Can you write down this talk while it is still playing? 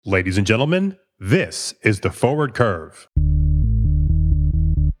Ladies and gentlemen, this is the Forward Curve.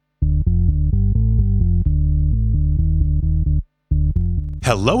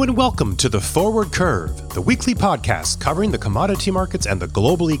 Hello and welcome to the Forward Curve, the weekly podcast covering the commodity markets and the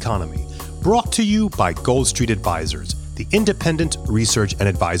global economy, brought to you by Gold Street Advisors, the independent research and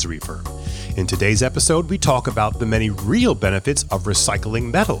advisory firm. In today's episode, we talk about the many real benefits of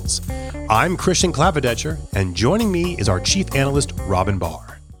recycling metals. I'm Christian Klavedetcher, and joining me is our chief analyst, Robin Barr.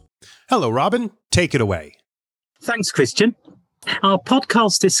 Hello, Robin. Take it away. Thanks, Christian. Our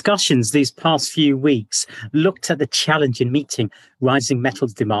podcast discussions these past few weeks looked at the challenge in meeting rising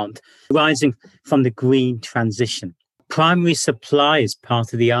metals demand, rising from the green transition. Primary supply is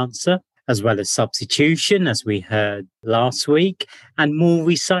part of the answer, as well as substitution, as we heard last week, and more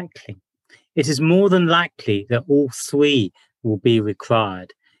recycling. It is more than likely that all three will be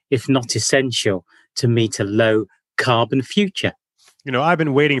required, if not essential, to meet a low carbon future. You know, I've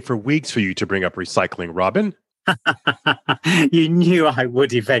been waiting for weeks for you to bring up recycling, Robin. You knew I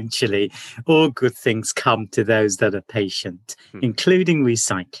would eventually. All good things come to those that are patient, including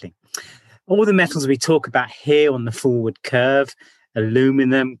recycling. All the metals we talk about here on the Forward Curve,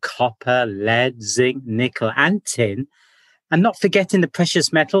 aluminum, copper, lead, zinc, nickel, and tin, and not forgetting the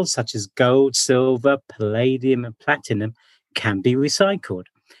precious metals such as gold, silver, palladium, and platinum, can be recycled.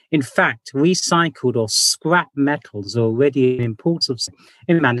 In fact, recycled or scrap metals are already an important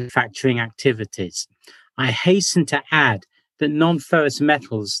in manufacturing activities. I hasten to add that non-ferrous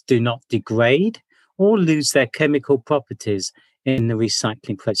metals do not degrade or lose their chemical properties in the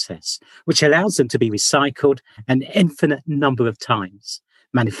recycling process, which allows them to be recycled an infinite number of times.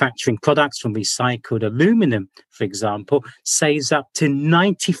 Manufacturing products from recycled aluminum, for example, saves up to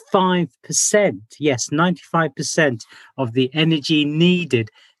 95%, yes, 95% of the energy needed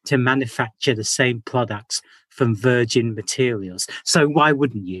to manufacture the same products from virgin materials. So why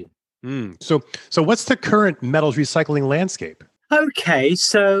wouldn't you? So what's the current metals recycling landscape? Okay,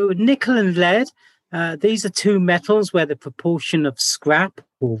 so nickel and lead, these are two metals where the proportion of scrap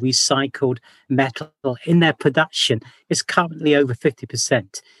or recycled metal in their production is currently over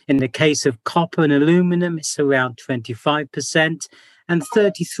 50%. In the case of copper and aluminum, it's around 25% and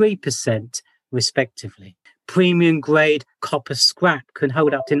 33% respectively. Premium grade copper scrap can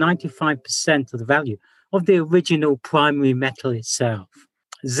hold up to 95% of the value of the original primary metal itself.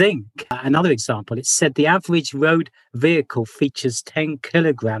 Zinc, another example, it's said the average road vehicle features 10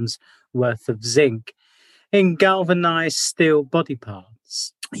 kilograms worth of zinc in galvanized steel body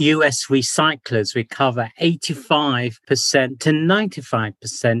parts. US recyclers recover 85% to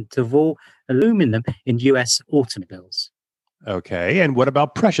 95% of all aluminum in US automobiles. Okay, and what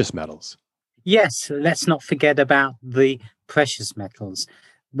about precious metals? Yes, let's not forget about the precious metals,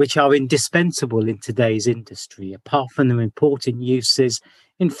 which are indispensable in today's industry. Apart from their important uses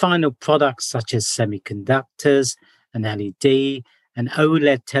in final products such as semiconductors and LED and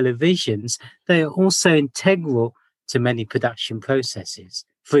OLED televisions, they are also integral to many production processes.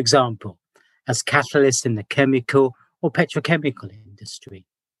 For example, as catalysts in the chemical or petrochemical industry.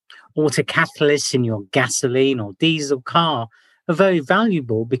 Auto catalysts in your gasoline or diesel car are very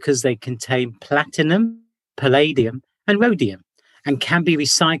valuable because they contain platinum, palladium, and rhodium, and can be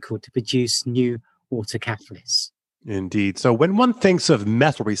recycled to produce new auto catalysts. Indeed. So when one thinks of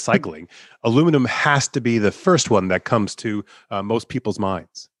metal recycling, aluminum has to be the first one that comes to most people's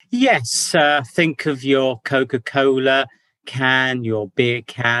minds. Yes, think of your Coca-Cola can, your beer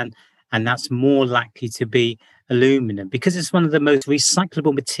can, and that's more likely to be aluminum because it's one of the most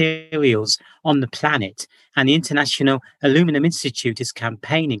recyclable materials on the planet. And the International Aluminum Institute is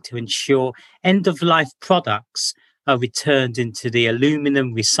campaigning to ensure end-of-life products are returned into the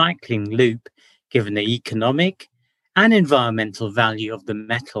aluminum recycling loop, given the economic and environmental value of the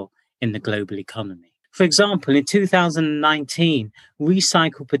metal in the global economy. For example, in 2019,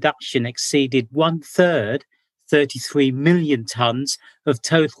 recycled production exceeded 1/3, 33 million tons of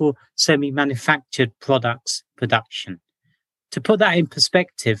total semi-manufactured products production. To put that in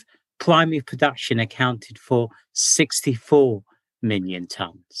perspective, primary production accounted for 64 million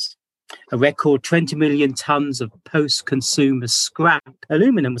tons. A record 20 million tons of post-consumer scrap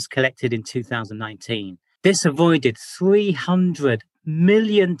aluminum was collected in 2019. This avoided 300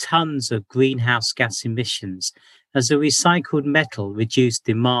 million tons of greenhouse gas emissions as the recycled metal reduced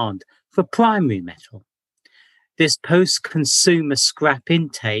demand for primary metal. This post-consumer scrap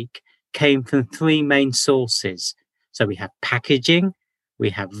intake came from three main sources. So we have packaging,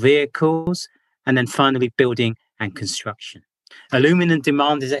 we have vehicles, and then finally building and construction. Aluminum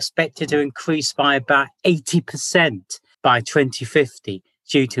demand is expected to increase by about 80% by 2050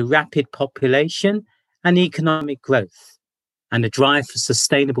 due to rapid population and economic growth. and a drive for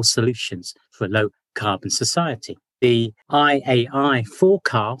sustainable solutions for a low-carbon society. The IAI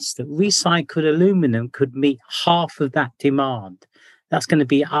forecasts that recycled aluminum could meet half of that demand. That's going to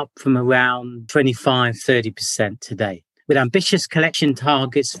be up from around 25-30% today. With ambitious collection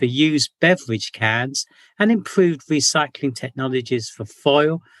targets for used beverage cans and improved recycling technologies for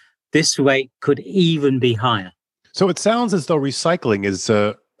foil, this rate could even be higher. So it sounds as though recycling is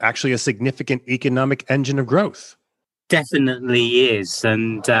actually a significant economic engine of growth. Definitely is.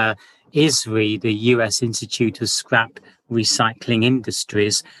 And ISRI, the US Institute of Scrap Recycling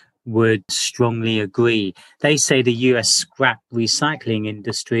Industries, would strongly agree. They say the US scrap recycling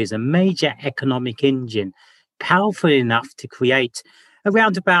industry is a major economic engine, powerful enough to create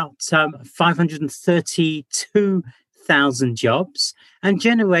around about 532,000 jobs and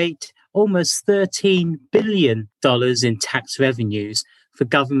generate almost $13 billion in tax revenues for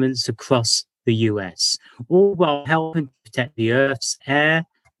governments across the US, all while helping to protect the Earth's air,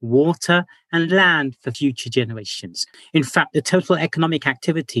 water, and land for future generations. In fact, the total economic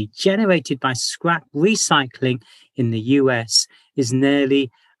activity generated by scrap recycling in the US is nearly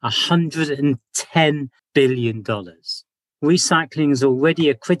 $110 billion. Recycling is already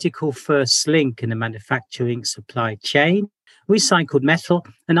a critical first link in the manufacturing supply chain. Recycled metal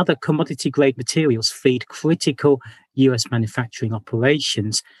and other commodity-grade materials feed critical US manufacturing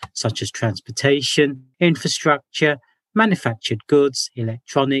operations such as transportation, infrastructure, manufactured goods,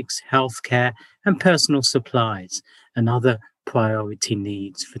 electronics, healthcare, and personal supplies, and other priority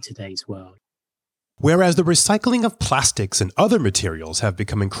needs for today's world. Whereas the recycling of plastics and other materials have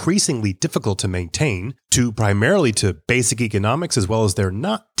become increasingly difficult to maintain, due primarily to basic economics as well as their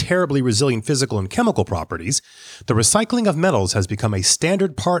not terribly resilient physical and chemical properties, the recycling of metals has become a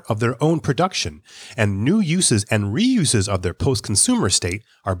standard part of their own production, and new uses and reuses of their post-consumer state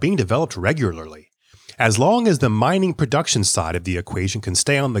are being developed regularly. As long as the mining production side of the equation can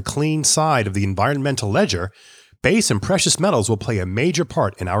stay on the clean side of the environmental ledger, base and precious metals will play a major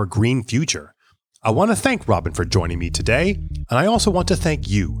part in our green future. I want to thank Robin for joining me today, and I also want to thank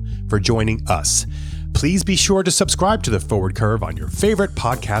you for joining us. Please be sure to subscribe to The Forward Curve on your favorite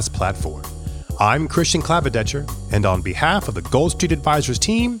podcast platform. I'm Christian Klavedetcher, and on behalf of the Gold Street Advisors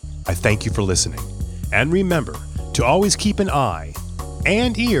team, I thank you for listening. And remember to always keep an eye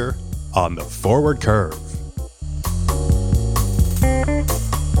and ear on the forward curve.